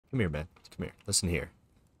Come here, man. Come here. Listen here.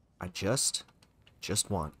 I just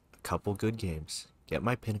want a couple good games. Get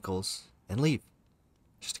my pinnacles and leave.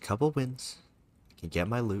 Just a couple wins. I can get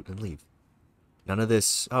my loot and leave. None of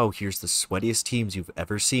this, oh, here's the sweatiest teams you've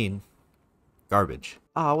ever seen. Garbage.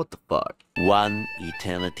 Ah, what the fuck? One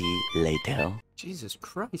eternity later. Jesus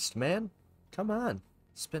Christ, man. Come on.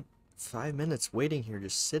 Spent 5 minutes waiting here,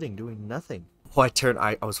 just sitting, doing nothing. Oh,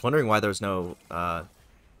 I was wondering why there was no,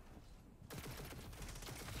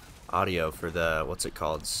 audio for the, what's it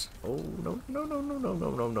called? Oh, no.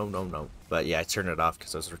 But yeah, I turned it off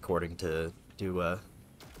because I was recording to do, oh,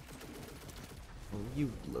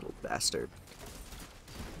 you little bastard.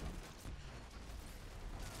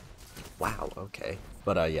 Wow, okay.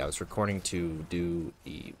 But yeah, I was recording to do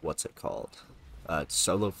the, what's it called?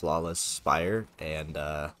 Solo Flawless Spire, and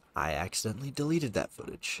I accidentally deleted that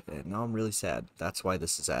footage, and now I'm really sad. That's why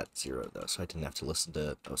this is at 0, though, so I didn't have to listen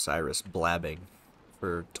to Osiris blabbing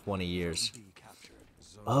for 20 years.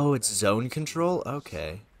 Oh, it's zone control?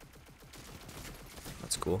 Okay.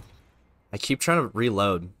 That's cool. I keep trying to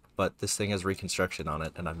reload, but this thing has reconstruction on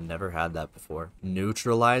it, and I've never had that before.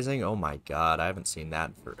 Neutralizing? Oh my god, I haven't seen that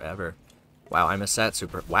in forever. Wow, I missed that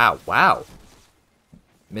super... Wow.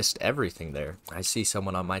 Missed everything there. I see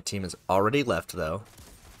someone on my team has already left, though.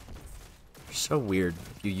 So weird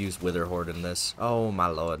if you use Witherhoard in this. Oh my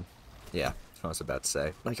lord. Yeah, I was about to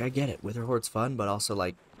say. Like, I get it. Witherhoard's fun, but also,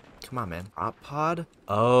 like, come on, man. Op pod?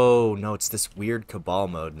 Oh, no, it's this weird Cabal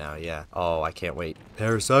mode now, yeah. Oh, I can't wait.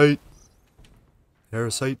 Parasite!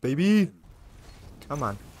 Parasite, baby! Come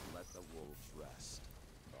on.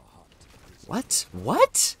 What?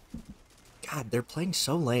 What? God, they're playing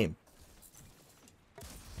so lame.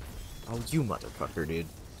 Oh, you motherfucker, dude.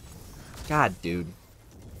 God, dude.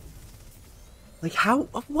 Like, how?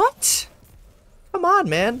 What? Come on,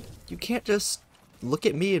 man. You can't just look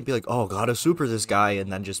at me and be like, oh, gotta super this guy,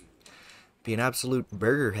 and then just be an absolute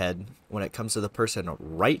burger head when it comes to the person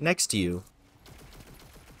right next to you.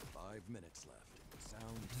 5 minutes left.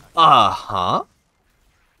 Uh-huh.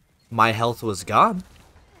 My health was gone.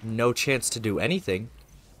 No chance to do anything.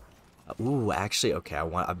 Ooh, actually, okay,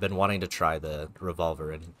 I've been wanting to try the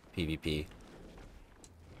revolver in PvP.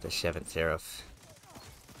 The Seventh Seraph.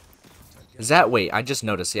 Is that, wait, I just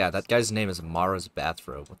noticed, yeah, that guy's name is Mara's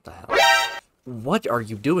Bathrobe. What the hell? What are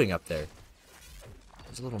you doing up there?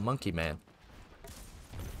 There's a little monkey man.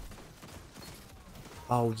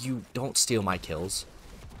 Oh, you don't steal my kills.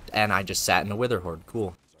 And I just sat in a Witherhoard,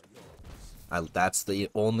 cool. That's the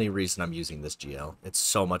only reason I'm using this GL. It's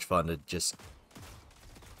so much fun to just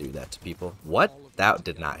do that to people. What? That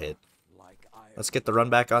did not hit. Let's get the run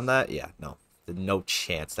back on that. Yeah, no. No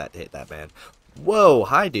chance that hit that man. Whoa,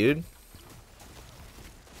 hi, dude.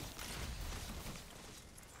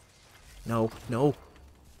 No.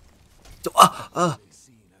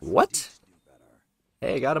 What?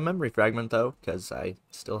 Hey, I got a memory fragment, though, because I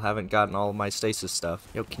still haven't gotten all of my stasis stuff.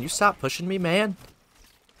 Yo, can you stop pushing me, man?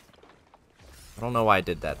 I don't know why I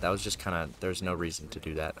did that. That was just kind of... There's no reason to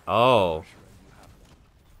do that. Oh.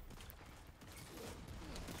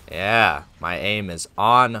 Yeah, my aim is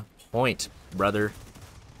on point, brother.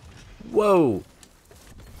 Whoa.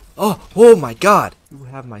 Oh my god. You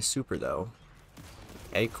have my super, though.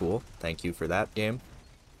 Okay, cool. Thank you for that, game.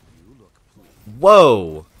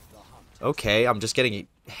 Whoa. Okay, I'm just getting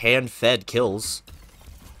hand-fed kills.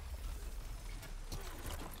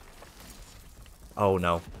 Oh,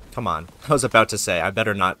 no. Come on. I was about to say, I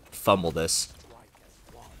better not fumble this.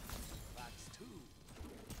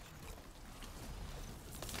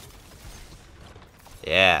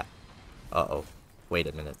 Yeah. Uh-oh. Wait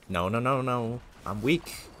a minute. No. I'm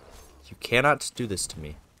weak. You cannot do this to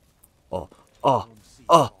me. Oh,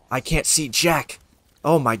 I can't see Jack.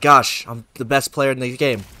 Oh my gosh, I'm the best player in the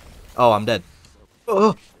game. Oh, I'm dead.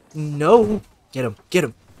 Oh, no. Get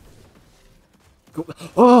him.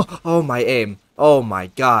 Oh, my aim. Oh my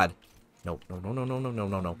god. No.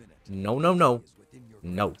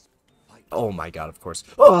 No. Oh my god, of course.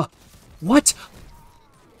 Oh, what?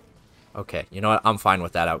 Okay, you know what? I'm fine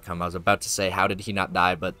with that outcome. I was about to say, how did he not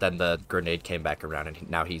die? But then the grenade came back around, and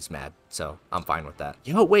now he's mad. So, I'm fine with that.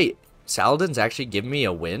 You know, wait. Saladin's actually giving me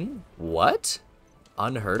a win? What?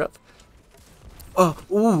 Unheard of? Oh,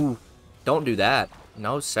 ooh. Don't do that.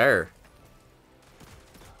 No, sir.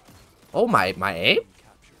 Oh, my aim?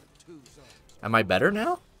 Am I better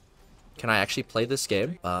now? Can I actually play this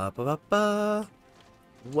game?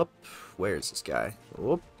 Whoop. Where is this guy?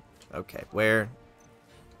 Whoop. Okay, where?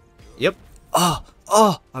 Yep.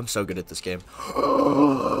 Oh, I'm so good at this game.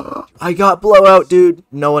 I got blowout, dude.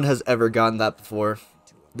 No one has ever gotten that before.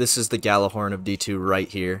 This is the Galahorn of D2 right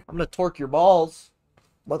here. I'm gonna torque your balls.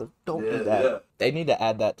 Mother, don't do that. Yeah. They need to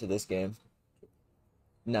add that to this game.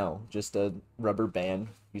 No, just a rubber band.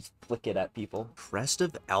 You flick it at people. Crest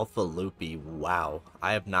of Alpha Loopy. Wow.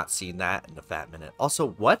 I have not seen that in a fat minute.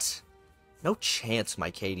 Also, what? No chance my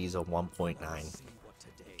KD's a 1.9.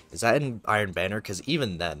 Is that in Iron Banner? Because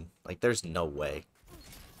even then, like, there's no way.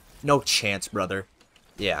 No chance, brother.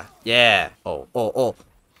 Yeah. Yeah. Oh, oh, oh.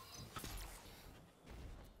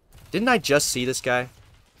 Didn't I just see this guy?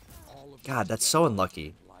 God, that's so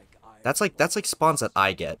unlucky. That's like spawns that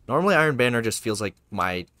I get. Normally Iron Banner just feels like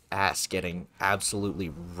my ass getting absolutely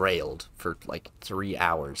railed for like 3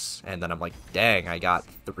 hours. And then I'm like, dang, I got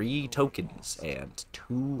 3 tokens and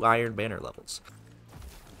 2 Iron Banner levels.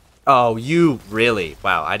 Oh, you really?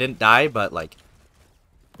 Wow, I didn't die, but like,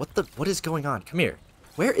 what is going on? Come here.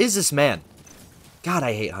 Where is this man? God,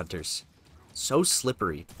 I hate hunters. So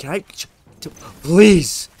slippery. Can I,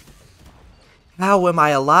 please? How am I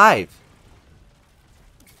alive?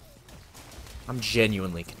 I'm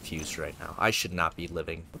genuinely confused right now. I should not be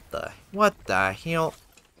living. What the hell?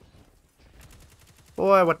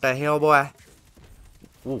 Boy, what the hell, boy?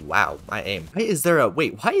 Oh, wow, my aim. Why is there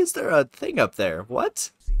a thing up there?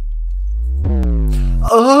 What?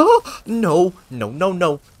 Oh, no, no, no,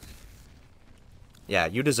 no. Yeah,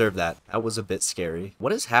 you deserve that. That was a bit scary.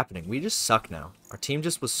 What is happening? We just suck now. Our team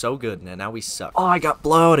just was so good, and now we suck. Oh, I got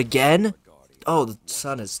blown again? Oh, the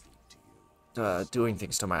sun is doing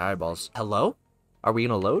things to my eyeballs. Hello? Are we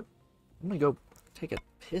gonna load? I'm gonna go take a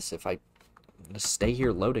piss if I'm gonna stay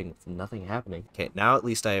here loading with nothing happening. Okay, now at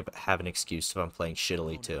least I have an excuse if I'm playing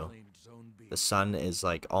shittily too. The sun is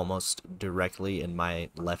like almost directly in my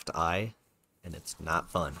left eye, and it's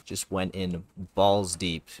not fun. Just went in balls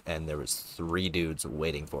deep, and there was 3 dudes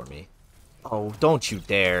waiting for me. Oh, don't you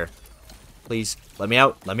dare. Please, let me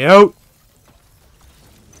out. Let me out!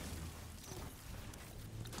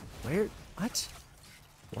 Where? What?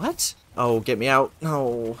 What? Oh, get me out.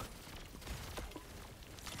 No.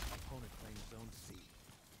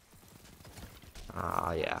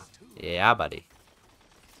 Ah, yeah. Yeah, buddy.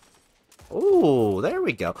 Ooh, there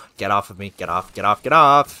we go. Get off of me. Get off, get off, get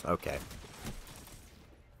off. Okay.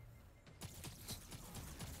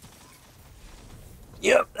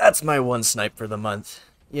 Yep, that's my 1 snipe for the month.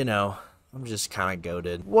 You know, I'm just kind of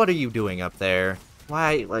goated. What are you doing up there?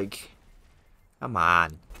 Why, like... Come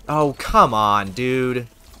on. Oh, come on, dude.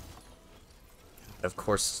 Of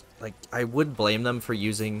course, like, I would blame them for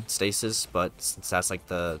using stasis, but since that's like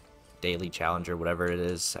the daily challenge or whatever it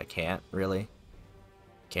is, I can't really.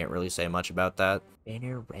 Can't really say much about that.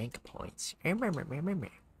 Banner rank points.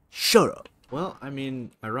 Shut up. Well, I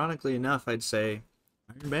mean, ironically enough, I'd say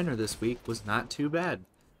Iron Banner this week was not too bad.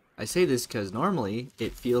 I say this because normally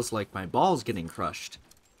it feels like my ball's getting crushed.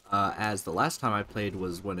 As the last time I played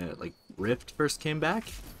was when it, like, Rift first came back,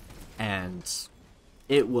 and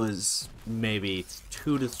it was maybe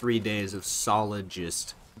 2 to 3 days of solid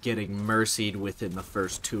just getting mercied within the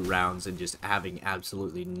first 2 rounds and just having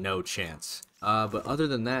absolutely no chance. But other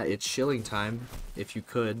than that, it's shilling time, if you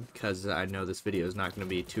could, because I know this video is not going to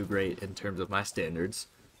be too great in terms of my standards.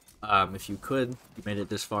 If you could, you made it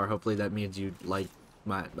this far, hopefully that means you like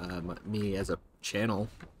me as a channel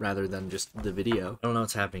rather than just the video. I don't know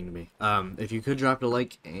what's happening to me. If you could drop a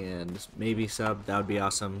like and maybe sub, that would be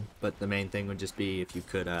awesome. But the main thing would just be if you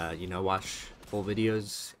could, you know, watch full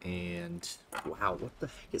videos and... Wow, what the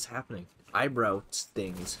heck is happening? Eyebrow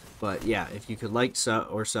things. But yeah, if you could like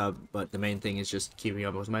sub, but the main thing is just keeping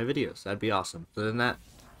up with my videos. That'd be awesome. Other than that,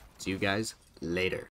 see you guys later.